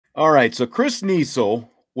All right, so Chris Niesel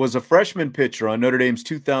was a freshman pitcher on Notre Dame's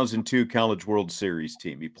 2002 College World Series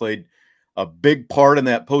team. He played a big part in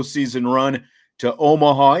that postseason run to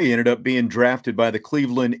Omaha. He ended up being drafted by the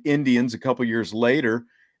Cleveland Indians a couple years later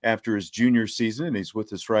after his junior season, and he's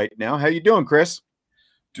with us right now. How you doing, Chris?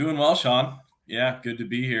 Doing well, Sean. Yeah, good to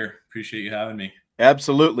be here. Appreciate you having me.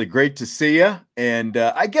 Absolutely. Great to see you. And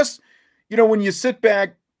I guess, when you sit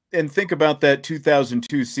back and think about that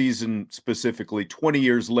 2002 season specifically, 20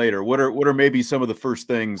 years later, what are maybe some of the first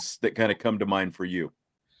things that kind of come to mind for you?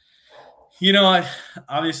 I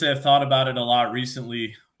obviously I've thought about it a lot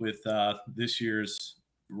recently with this year's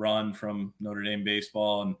run from Notre Dame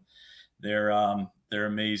baseball and their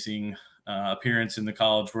amazing appearance in the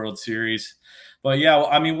College World Series. But yeah,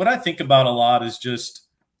 I mean, what I think about a lot is just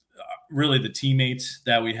really the teammates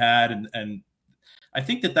that we had, and I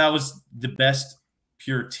think that was the best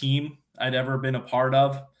pure team I'd ever been a part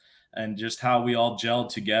of, and just how we all gelled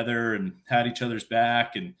together and had each other's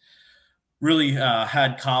back and really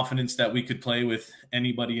had confidence that we could play with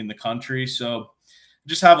anybody in the country. So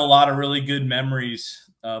just have a lot of really good memories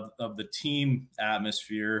of the team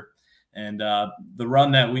atmosphere. And the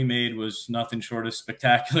run that we made was nothing short of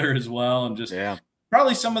spectacular as well. And just Yeah.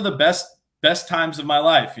 probably some of the best times of my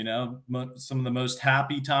life, some of the most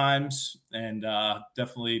happy times, and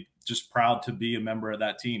definitely just proud to be a member of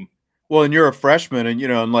that team. Well, and you're a freshman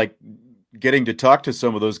and like getting to talk to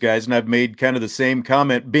some of those guys, and I've made kind of the same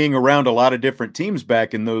comment being around a lot of different teams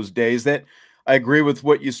back in those days that I agree with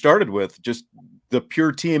what you started with, just the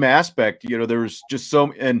pure team aspect. There was just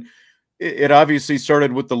so, and it obviously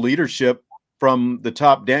started with the leadership from the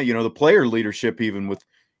top down, the player leadership, even with,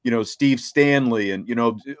 Steve Stanley and,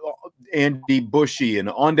 Andy Bushy and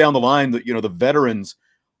on down the line, that, the veterans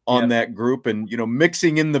on Yep. that group and,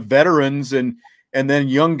 mixing in the veterans and then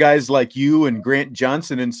young guys like you and Grant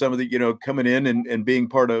Johnson and some of the, coming in and being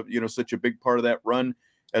part of, such a big part of that run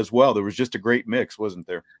as well. There was just a great mix, wasn't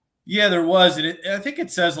there? Yeah, there was. And I think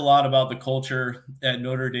it says a lot about the culture at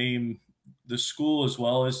Notre Dame, the school, as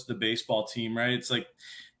well as the baseball team, right? It's like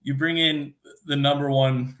you bring in the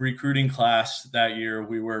 #1 recruiting class that year.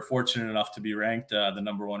 We were fortunate enough to be ranked the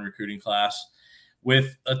 #1 recruiting class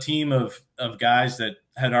with a team of guys that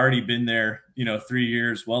had already been there, 3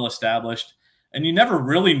 years, well established. And you never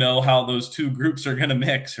really know how those two groups are going to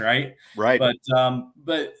mix, right? Right.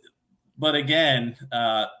 But again,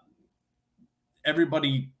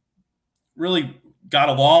 everybody really got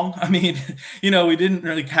along. I mean, we didn't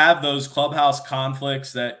really have those clubhouse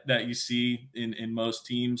conflicts that you see in most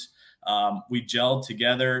teams. We gelled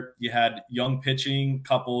together. You had young pitching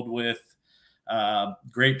coupled with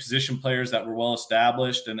great position players that were well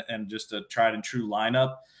established and just a tried and true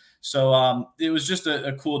lineup. So it was just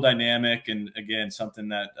a cool dynamic, and again, something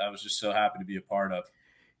that I was just so happy to be a part of.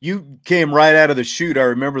 You came right out of the chute. I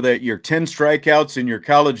remember that your 10 strikeouts in your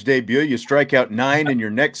college debut, you strike out 9 in your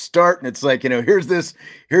next start. And it's like, here's this,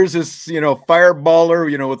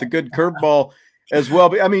 fireballer, with a good curveball as well.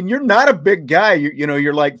 But I mean, you're not a big guy.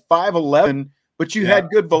 You're like 5'11", but you Yeah. had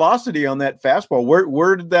good velocity on that fastball.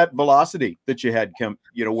 Where did that velocity that you had come,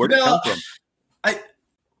 where did it come from? I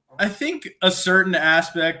I think a certain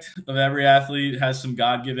aspect of every athlete has some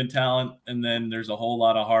God-given talent, and then there's a whole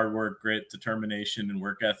lot of hard work, grit, determination, and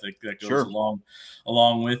work ethic that goes Sure.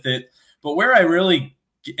 along with it. But where I really,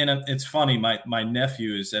 and it's funny, my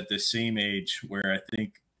nephew is at the same age where I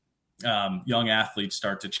think young athletes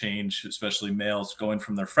start to change, especially males, going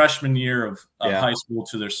from their freshman year of Yeah. high school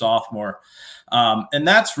to their sophomore. And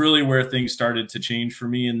that's really where things started to change for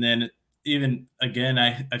me. And then even again,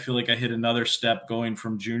 I feel like I hit another step going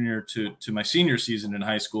from junior to my senior season in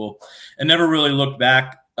high school, and never really looked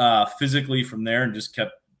back physically from there, and just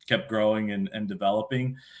kept growing and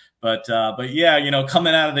developing. But yeah,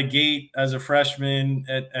 coming out of the gate as a freshman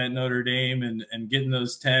at Notre Dame and getting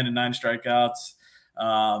those 10 and 9 strikeouts,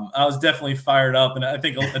 I was definitely fired up, and I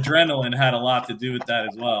think adrenaline had a lot to do with that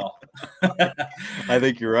as well. I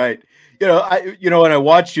think you're right. When I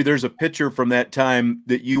watched you, there's a picture from that time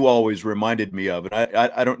that you always reminded me of, and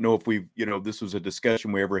I don't know if we, this was a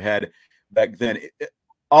discussion we ever had back then.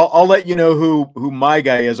 I'll let you know who my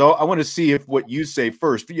guy is. I want to see if what you say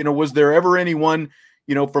first. Was there ever anyone,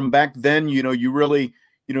 from back then, you really,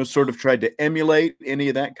 sort of tried to emulate any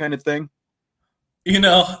of that kind of thing? You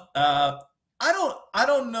know, I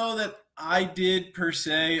don't know that I did per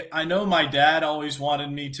se. I know my dad always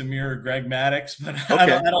wanted me to mirror Greg Maddux, but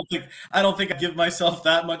Okay. I don't think I give myself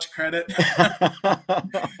that much credit.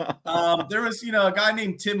 There was, a guy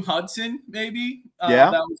named Tim Hudson, maybe.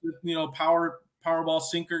 Yeah. That was, powerball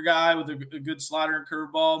sinker guy with a good slider and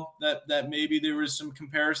curveball that maybe there was some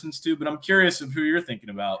comparisons to, but I'm curious of who you're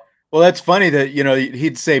thinking about. Well, that's funny that,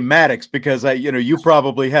 he'd say Maddox because you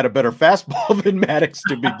probably had a better fastball than Maddox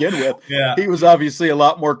to begin with. Yeah. He was obviously a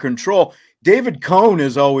lot more control. David Cohn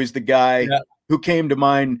is always the guy Yeah. who came to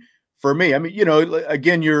mind for me. I mean,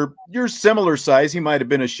 again, you're similar size. He might have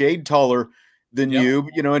been a shade taller than Yep. you,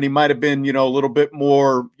 and he might have been, a little bit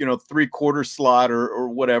more, 3/4 slot or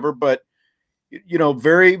whatever, but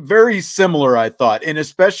very, very similar, I thought. And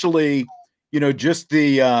especially, just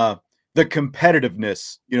the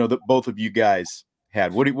competitiveness, that both of you guys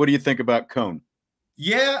had. What do you think about Cone?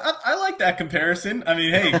 Yeah, I like that comparison. I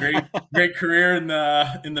mean, hey, great career in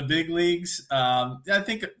the big leagues. I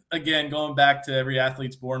think again, going back to every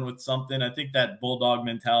athlete's born with something. I think that bulldog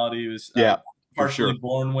mentality was Yeah, for partially sure.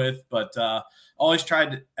 born with, but always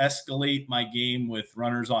tried to escalate my game with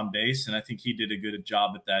runners on base, and I think he did a good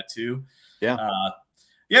job at that too. Yeah.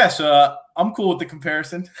 Yeah, so I'm cool with the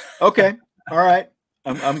comparison. Okay. All right.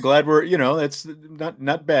 I'm glad that's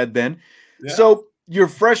not bad then. Yeah. So your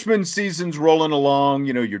freshman season's rolling along,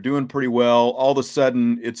 you're doing pretty well. All of a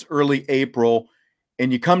sudden it's early April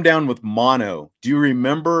and you come down with mono. Do you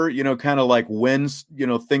remember, kind of like when,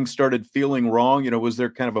 things started feeling wrong? Was there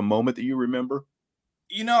kind of a moment that you remember?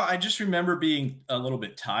 I just remember being a little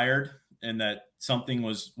bit tired and that something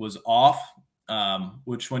was off.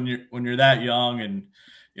 Which when you're that young and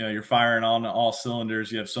you're firing on all cylinders,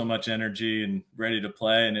 you have so much energy and ready to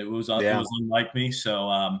play, and it was Yeah. unlike me.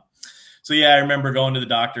 So yeah, I remember going to the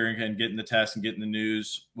doctor and getting the test and getting the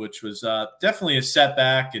news, which was definitely a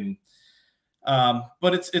setback. And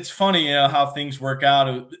but it's funny, how things work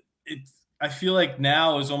out. I feel like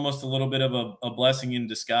now is almost a little bit of a blessing in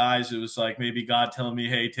disguise. It was like maybe God telling me,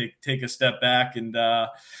 "Hey, take a step back and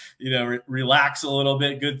relax a little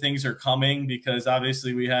bit. Good things are coming." Because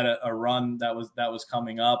obviously we had a run that was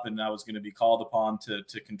coming up, and I was going to be called upon to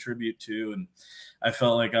contribute to. And I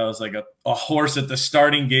felt like I was like a horse at the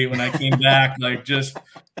starting gate when I came back, like just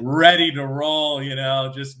ready to roll.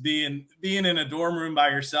 Just being in a dorm room by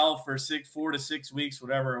yourself for 4 to 6 weeks,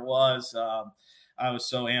 whatever it was. I was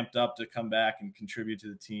so amped up to come back and contribute to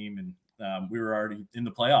the team, and we were already in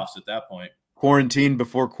the playoffs at that point. Quarantine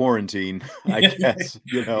before quarantine, I guess,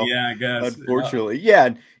 Yeah, I guess. Yeah. unfortunately. Yeah.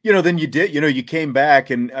 And, then you came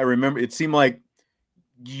back and I remember it seemed like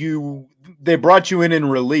they brought you in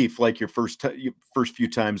relief like your first few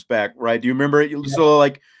times back, right? Do you remember it? Yeah. So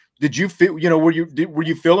like, did you feel, were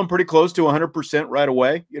you feeling pretty close to 100% right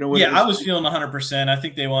away? When it Yeah, I was, was feeling 100%. I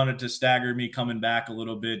think they wanted to stagger me coming back a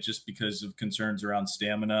little bit just because of concerns around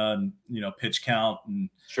stamina and, pitch count.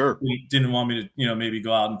 And sure. they didn't want me to, maybe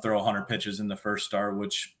go out and throw 100 pitches in the first start,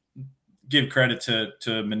 which give credit to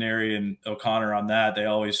Maneri and O'Connor on that. They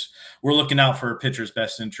always were looking out for a pitcher's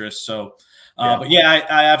best interest. So, Yeah. but yeah,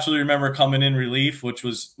 I absolutely remember coming in relief, which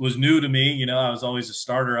was new to me. I was always a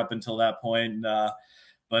starter up until that point.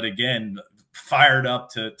 But again, fired up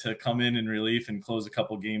to come in relief and close a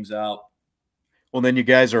couple games out. Well, then you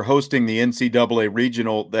guys are hosting the NCAA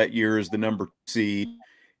regional that year as the number seed,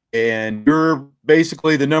 and you're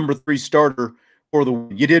basically the number 3 starter for the.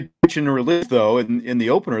 You did pitch in relief though in the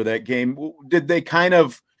opener of that game. Did they kind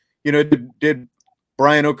of, did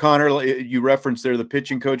Brian O'Connor, you referenced there the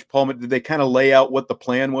pitching coach Paul, did they kind of lay out what the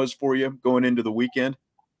plan was for you going into the weekend?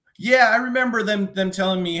 Yeah, I remember them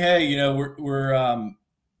telling me, "Hey, we're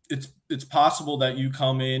it's possible that you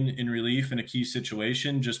come in relief in a key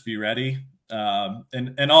situation. Just be ready."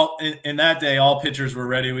 And all in that day, all pitchers were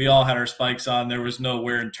ready. We all had our spikes on. There was no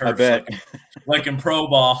wearing I turfs bet. like in pro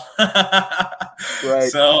ball. Right.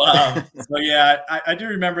 So yeah, I do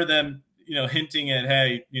remember them, hinting at,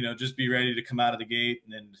 "Hey, just be ready to come out of the gate,"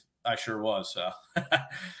 and I sure was. So.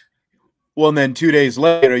 Well, and then 2 days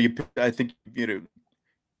later, I think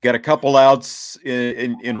got a couple outs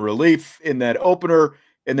in relief in that opener,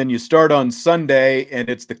 and then you start on Sunday, and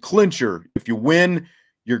it's the clincher. If you win,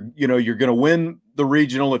 you're going to win the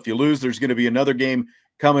regional. If you lose, there's going to be another game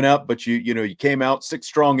coming up. But you came out 6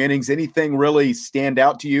 strong innings. Anything really stand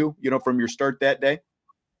out to you, from your start that day?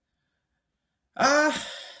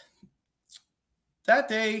 That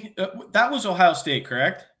day, that was Ohio State,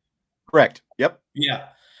 correct? Correct. Yep. Yeah.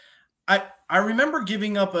 I remember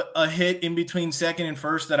giving up a hit in between second and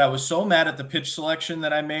first that I was so mad at the pitch selection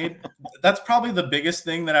that I made. That's probably the biggest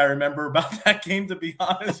thing that I remember about that game, to be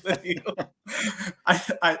honest with you. I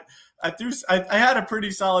had a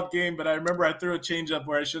pretty solid game, but I remember I threw a changeup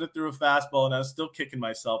where I should have threw a fastball, and I was still kicking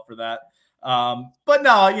myself for that. But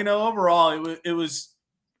no, overall it was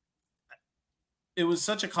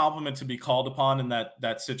such a compliment to be called upon in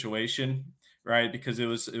that situation, right? Because it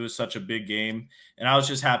was such a big game, and I was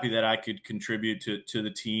just happy that I could contribute to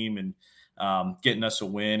the team and getting us a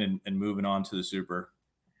win and moving on to the Super.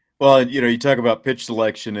 Well, you talk about pitch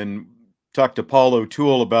selection and talk to Paul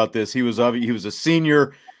O'Toole about this. He was a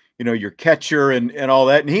senior, your catcher and all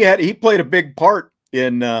that, and he played a big part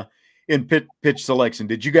in pitch selection.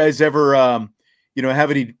 Did you guys ever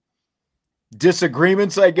have any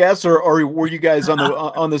disagreements, I guess, or were you guys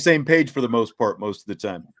on the same page for the most part most of the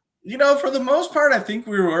time? For the most part, I think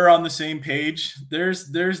we were on the same page. There's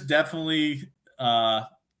definitely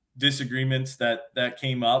disagreements that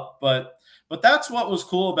came up, but that's what was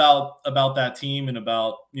cool about that team and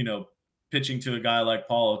about pitching to a guy like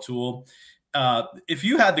Paul O'Toole. If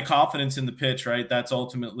you had the confidence in the pitch, right, that's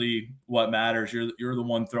ultimately what matters. You're the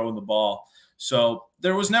one throwing the ball, so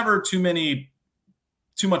there was never too much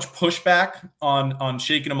pushback on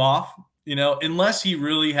shaking him off. Unless he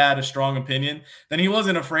really had a strong opinion, then he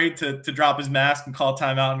wasn't afraid to drop his mask and call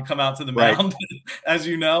timeout and come out to the mound, as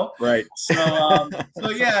you know. Right. So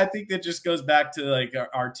yeah, I think that just goes back to like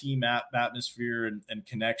our team atmosphere and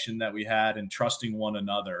connection that we had and trusting one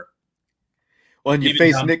another. Well, and you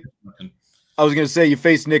faced Nick. I was going to say you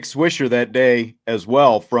faced Nick Swisher that day as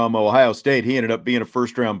well from Ohio State. He ended up being a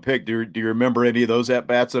first-round pick. Do you remember any of those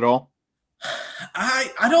at-bats at all?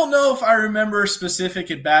 I don't know if I remember specific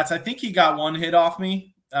at bats. I think he got one hit off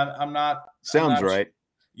me. I'm not. Sounds right.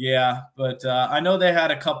 Yeah, but I know they had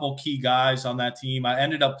a couple key guys on that team. I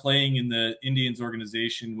ended up playing in the Indians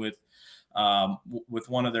organization with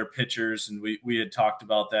one of their pitchers, and we had talked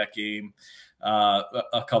about that game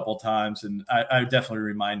a couple times, and I definitely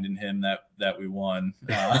reminded him that we won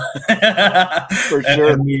for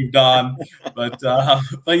sure. And moved on.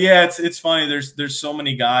 But yeah, it's funny. There's so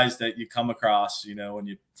many guys that you come across,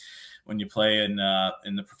 when you play in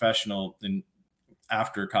the professional and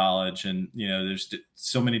after college, and there's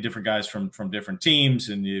so many different guys from different teams,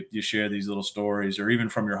 and you share these little stories, or even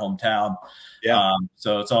from your hometown. Yeah.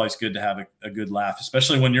 So it's always good to have a good laugh,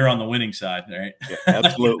 especially when you're on the winning side, right? Yeah,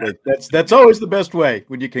 absolutely. That's always the best way,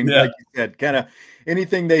 when you can, like you said, kind of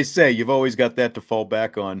anything they say, you've always got that to fall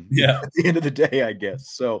back on. Yeah. At the end of the day, I guess.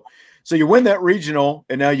 So you win that regional,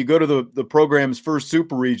 and now you go to the program's first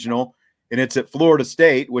super regional, and it's at Florida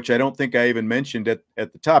State, which I don't think I even mentioned at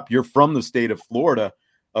the top. You're from the state of Florida,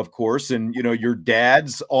 of course, and your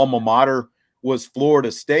dad's alma mater was Florida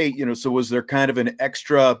State. So was there kind of an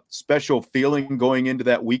extra special feeling going into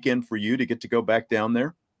that weekend for you to get to go back down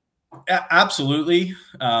there? Absolutely.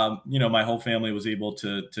 My whole family was able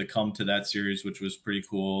to come to that series, which was pretty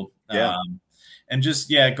cool. Yeah. And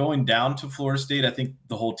just, going down to Florida State, I think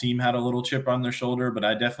the whole team had a little chip on their shoulder, but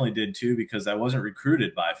I definitely did too, because I wasn't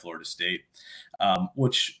recruited by Florida State,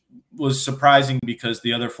 which was surprising because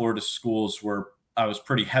the other Florida schools I was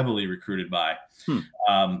pretty heavily recruited by.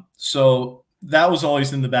 So that was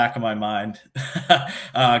always in the back of my mind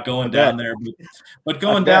going down there. But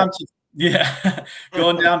going down to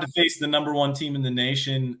going down to face the #1 team in the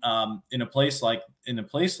nation in a place like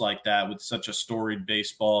that, with such a storied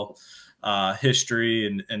baseball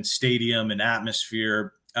history and stadium and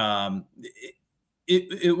atmosphere,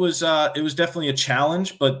 it was definitely a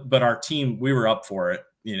challenge, but our team, we were up for it.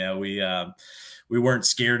 We weren't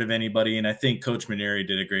scared of anybody, and I think Coach Maneri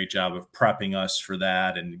did a great job of prepping us for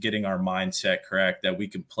that and getting our mindset correct, that we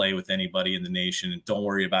can play with anybody in the nation and don't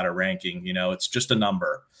worry about a ranking. It's just a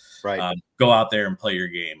number. Right. Go out there and play your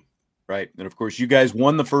game. Right. And of course, you guys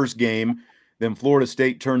won the first game. Then Florida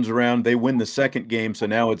State turns around. They win the second game. So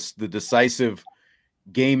now it's the decisive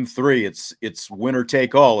game 3. It's winner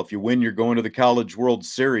take all. If you win, you're going to the College World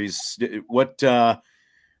Series.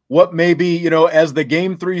 What maybe, as the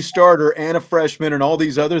game 3 starter and a freshman and all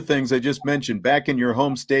these other things I just mentioned, back in your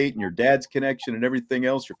home state and your dad's connection and everything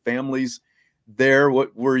else, your family's there.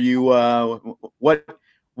 What were you,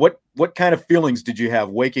 what kind of feelings did you have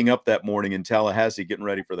waking up that morning in Tallahassee, getting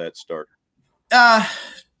ready for that start?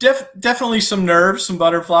 Definitely some nerves, some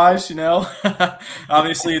butterflies,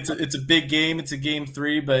 obviously it's a big game. It's a game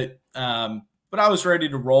 3, but I was ready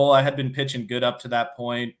to roll. I had been pitching good up to that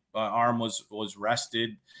point. My arm was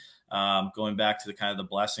rested. Going back to the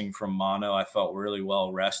blessing from mono, I felt really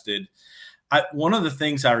well rested. One of the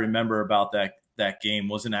things I remember about that game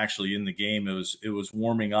wasn't actually in the game. It was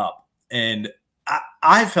warming up, and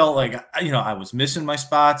I felt like I was missing my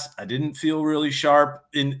spots. I didn't feel really sharp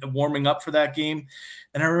in warming up for that game,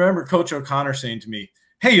 and I remember Coach O'Connor saying to me,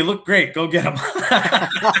 "Hey, you look great. Go get him."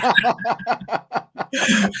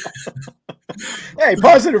 Hey,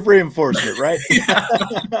 positive reinforcement, right?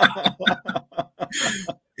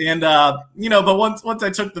 And but once I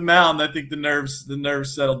took the mound, I think the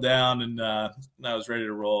nerves settled down, and I was ready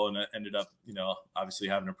to roll, and I ended up obviously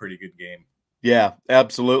having a pretty good game. Yeah,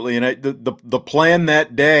 absolutely. And the plan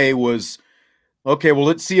that day was Okay, well,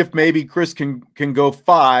 let's see if maybe Chris can go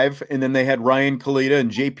 5, and then they had Ryan Kalita and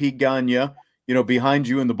JP Gagne, behind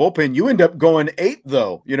you in the bullpen. You end up going 8,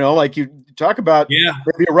 though. Like you talk about Yeah,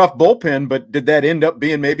 maybe a rough bullpen, but did that end up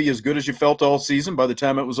being maybe as good as you felt all season by the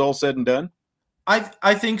time it was all said and done?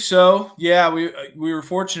 I think so. Yeah, we were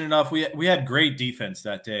fortunate enough. We had great defense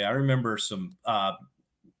that day. I remember some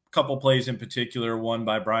couple plays in particular. One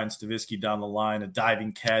by Brian Stavisky down the line, a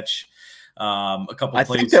diving catch. A couple I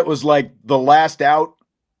think plays. that was like the last out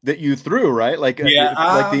that you threw, right? Like Yeah,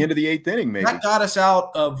 like the end of the 8th inning, maybe. that got us out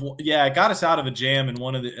of it got us out of a jam in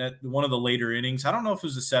one of the later innings. I don't know if it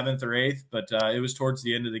was the 7th or 8th, but it was towards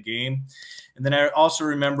the end of the game. And then I also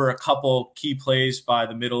remember a couple key plays by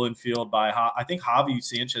the middle infield by I think Javi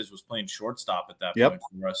Sanchez was playing shortstop at that point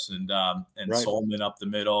for us, and right. Solomon up the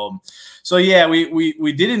middle. So yeah,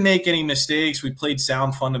 we didn't make any mistakes. We played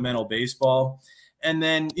sound fundamental baseball. And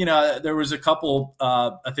then, there was a couple,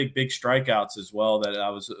 I think, big strikeouts as well that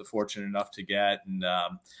I was fortunate enough to get, and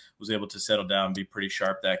was able to settle down and be pretty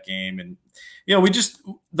sharp that game. And,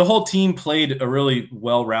 the whole team played a really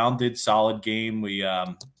well-rounded, solid game. We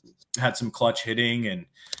had some clutch hitting and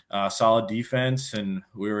solid defense, and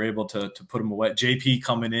we were able to put them away. JP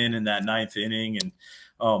coming in that 9th inning, and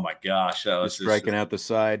oh my gosh, that was striking out the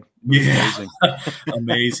side. Yeah, amazing.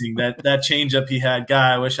 Amazing. That changeup he had,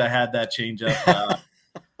 guy. I wish I had that changeup.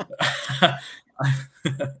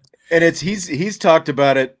 And he's talked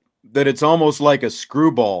about it, that it's almost like a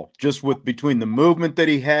screwball, just with between the movement that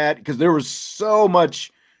he had, because there was so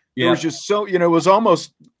much. Yeah. There was just so it was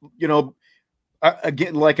almost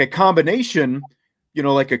again like a combination,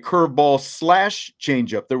 like a curveball /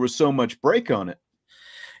 changeup. There was so much break on it.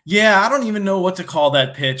 Yeah, I don't even know what to call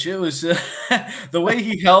that pitch. It was the way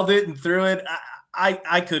he held it and threw it.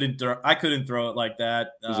 I couldn't throw it like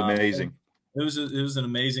that. It was amazing. It was an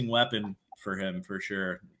amazing weapon for him, for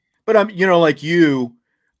sure. But like you,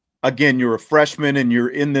 again, you're a freshman and you're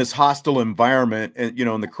in this hostile environment, and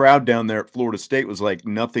and the crowd down there at Florida State was like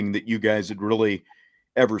nothing that you guys had really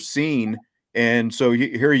ever seen. And so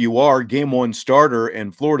here you are, game 1 starter,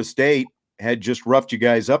 and Florida State had just roughed you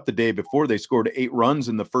guys up the day before. They scored 8 runs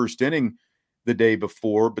in the 1st inning the day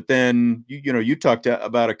before. But then, you talked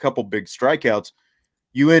about a couple big strikeouts.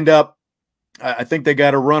 You end up, I think they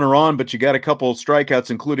got a runner on, but you got a couple of strikeouts,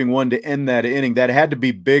 including one to end that inning. That had to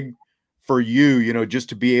be big for you, just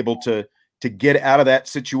to be able to get out of that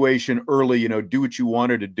situation early, do what you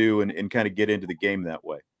wanted to do and kind of get into the game that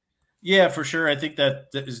way. Yeah, for sure. I think that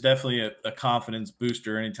is definitely a confidence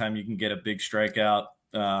booster anytime you can get a big strikeout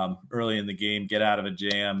early in the game, get out of a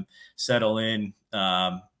jam, settle in,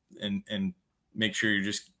 and make sure you're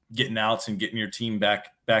just getting outs and getting your team back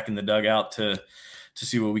in the dugout to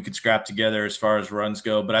see what we could scrap together as far as runs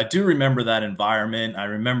go. But I do remember that environment. I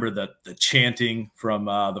remember the chanting from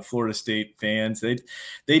the Florida State fans.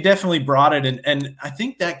 They definitely brought it, and I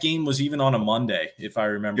think that game was even on a Monday, if I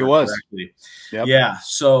remember correctly. Yep. Yeah.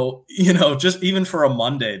 So just even for a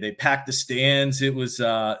Monday, they packed the stands. It was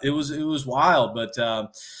wild, but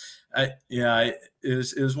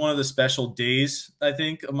it was one of the special days, I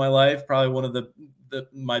think, of my life. Probably one of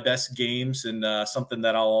my best games, and something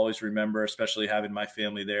that I'll always remember, especially having my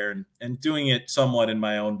family there and doing it somewhat in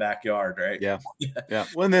my own backyard, right? Yeah. Yeah.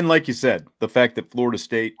 Well, and then, like you said, the fact that Florida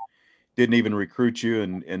State didn't even recruit you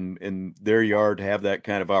in their yard to have that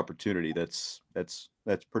kind of opportunity, that's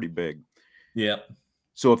pretty big. Yeah.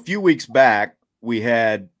 So a few weeks back, we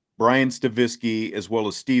had Brian Stavisky as well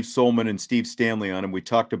as Steve Solman and Steve Stanley on, and we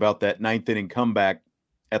talked about that 9th inning comeback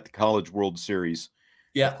at the College World Series.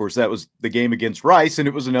 Yeah. Of course, that was the game against Rice, and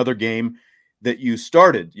it was another game that you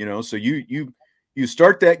started, so you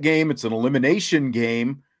start that game. It's an elimination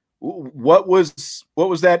game. What was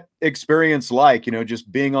that experience like,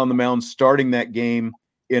 just being on the mound, starting that game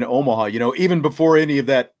in Omaha, even before any of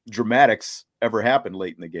that dramatics ever happened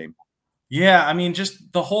late in the game? Yeah, I mean,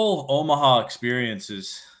 just the whole Omaha experience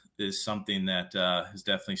is something that is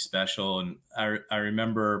definitely special. And I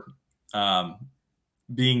remember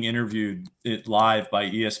being interviewed live by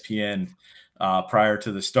ESPN prior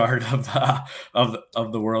to the start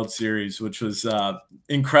of the World Series, which was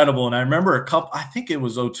incredible. And I remember I think it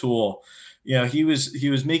was O'Toole. He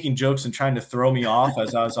was making jokes and trying to throw me off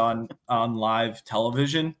as I was on live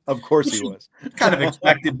television. Of course he was. Kind of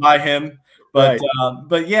expected by him, but right.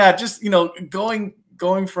 But yeah, just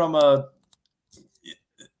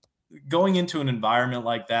going into an environment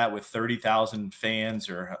like that with 30,000 fans,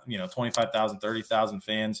 or 25,000, 30,000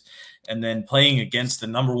 fans, and then playing against the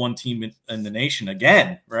 #1 team in the nation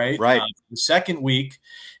again, right? Right. The second week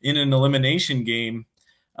in an elimination game.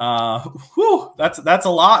 That's a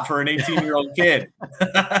lot for an 18-year-old kid.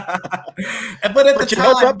 But you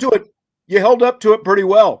held up to it. you held up to it pretty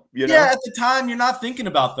well, you Yeah, know? at the time, you're not thinking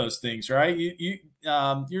about those things, right?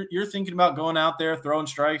 You're thinking about going out there, throwing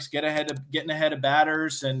strikes, getting ahead of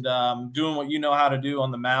batters, and doing what you know how to do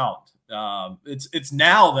on the mound. It's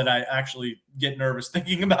now that I actually get nervous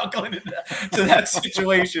thinking about going to that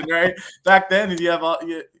situation, right? Back then, you have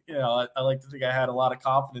I like to think I had a lot of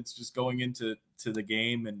confidence just going into the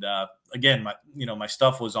game, and again, my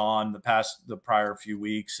stuff was on the prior few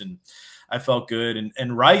weeks, and I felt good.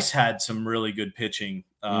 And Rice had some really good pitching.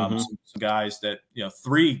 Some guys that,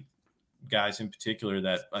 three guys in particular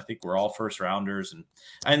that I think were all first rounders. And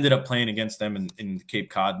I ended up playing against them in the Cape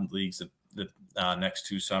Cod leagues the next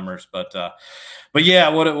 2 summers. But yeah,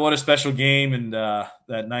 what a special game. And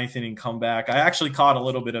that ninth inning comeback. I actually caught a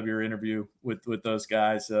little bit of your interview with those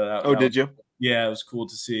guys. Did you? Yeah, it was cool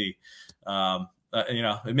to see.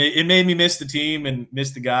 It made me miss the team and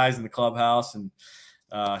miss the guys in the clubhouse, and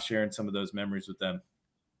sharing some of those memories with them.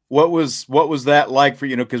 What was that like for,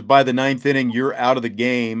 because by the ninth inning, you're out of the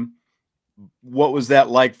game. What was that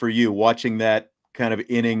like for you, watching that kind of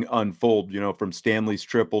inning unfold, from Stanley's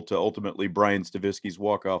triple to ultimately Brian Stavisky's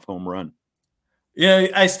walk-off home run? Yeah,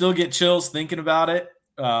 I still get chills thinking about it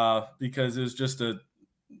because it was just an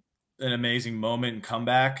amazing moment and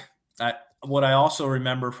comeback. What I also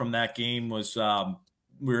remember from that game was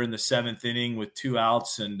we were in the 7th inning with 2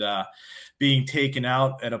 outs and being taken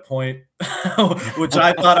out at a point, which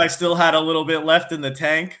I thought I still had a little bit left in the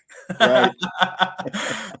tank. Right.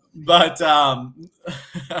 But,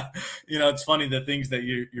 it's funny the things that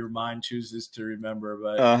your mind chooses to remember.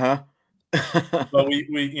 But, but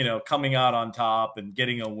we coming out on top and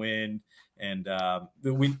getting a win. And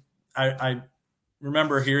I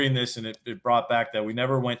remember hearing this, and it brought back that we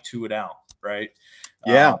never went 2 out. Right.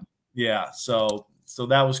 Yeah. Yeah. So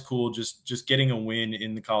that was cool. Just getting a win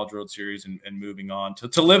in the College World Series and moving on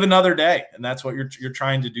to live another day. And that's what you're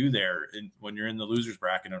trying to do there. And when you're in the losers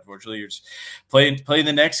bracket, unfortunately, you're just play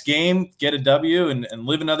the next game, get a W, and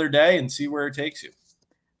live another day and see where it takes you.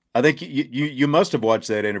 I think you must have watched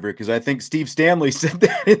that interview, because I think Steve Stanley said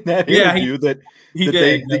that in that interview that you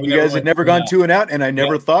guys had never gone 2 and out, and I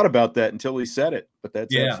never thought about that until he said it. But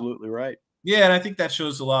that's absolutely right. Yeah, and I think that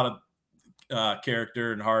shows a lot of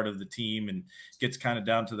character and heart of the team, and gets kind of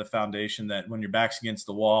down to the foundation that when your back's against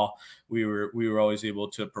the wall, we were always able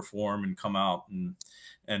to perform and come out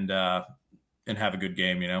and have a good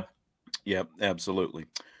game. Yep, absolutely.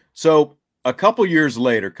 So a couple years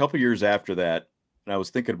after that, and I was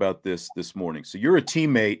thinking about this morning. So you're a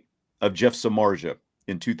teammate of Jeff Samardzija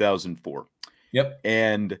in 2004. Yep.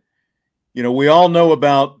 And, we all know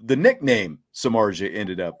about the nickname Samardzija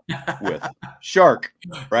ended up with, Shark,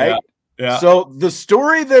 right? Yeah. So the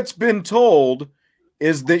story that's been told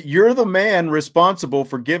is that you're the man responsible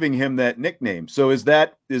for giving him that nickname. So is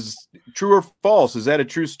true or false? Is that a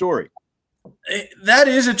true story? That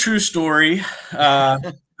is a true story.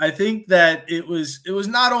 I think that it was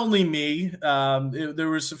not only me. There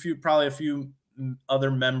was probably a few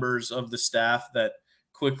other members of the staff that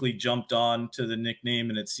quickly jumped on to the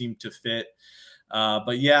nickname, and it seemed to fit.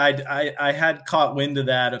 But yeah, I had caught wind of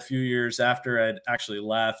that a few years after I'd actually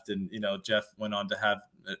left, and Jeff went on to have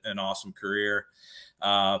an awesome career.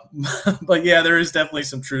 But yeah, there is definitely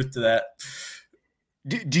some truth to that.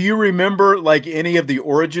 Do you remember like any of the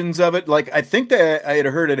origins of it? Like, I think that I had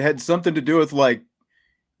heard it had something to do with like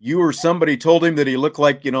you or somebody told him that he looked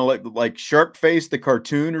like, like Shark Face, the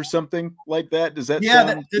cartoon, or something like that. Does that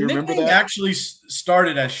sound? The nickname actually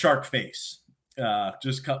started as Shark Face.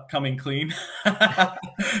 Just coming clean,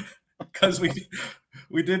 because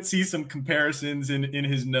we did see some comparisons in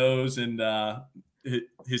his nose and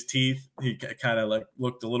his teeth. He kind of like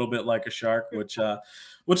looked a little bit like a shark, which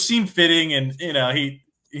seemed fitting, and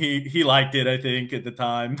he liked it, I think, at the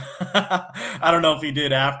time. I don't know if he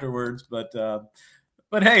did afterwards,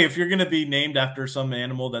 but hey, if you're going to be named after some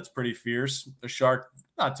animal that's pretty fierce, a shark,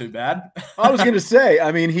 not too bad. I was going to say,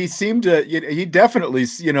 I mean, he seemed to, he definitely,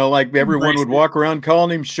 like everyone would walk around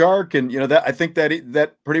calling him Shark. And, that I think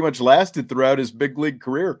that pretty much lasted throughout his big league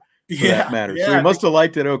career, for that matter. So he must have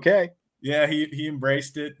liked it. Okay. Yeah. He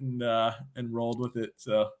embraced it and rolled with it.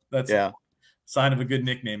 So that's a sign of a good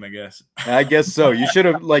nickname, I guess. I guess so. You should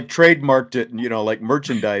have like trademarked it and, like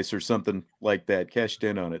merchandise or something like that, cashed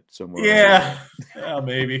in on it somewhere. Yeah.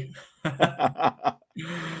 Maybe.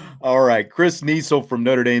 All right. Chris Niesel from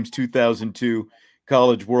Notre Dame's 2002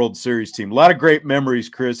 College World Series team. A lot of great memories,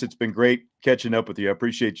 Chris. It's been great catching up with you. I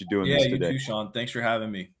appreciate you doing this today. Yeah, you too, Sean. Thanks for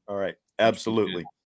having me. All right. Absolutely.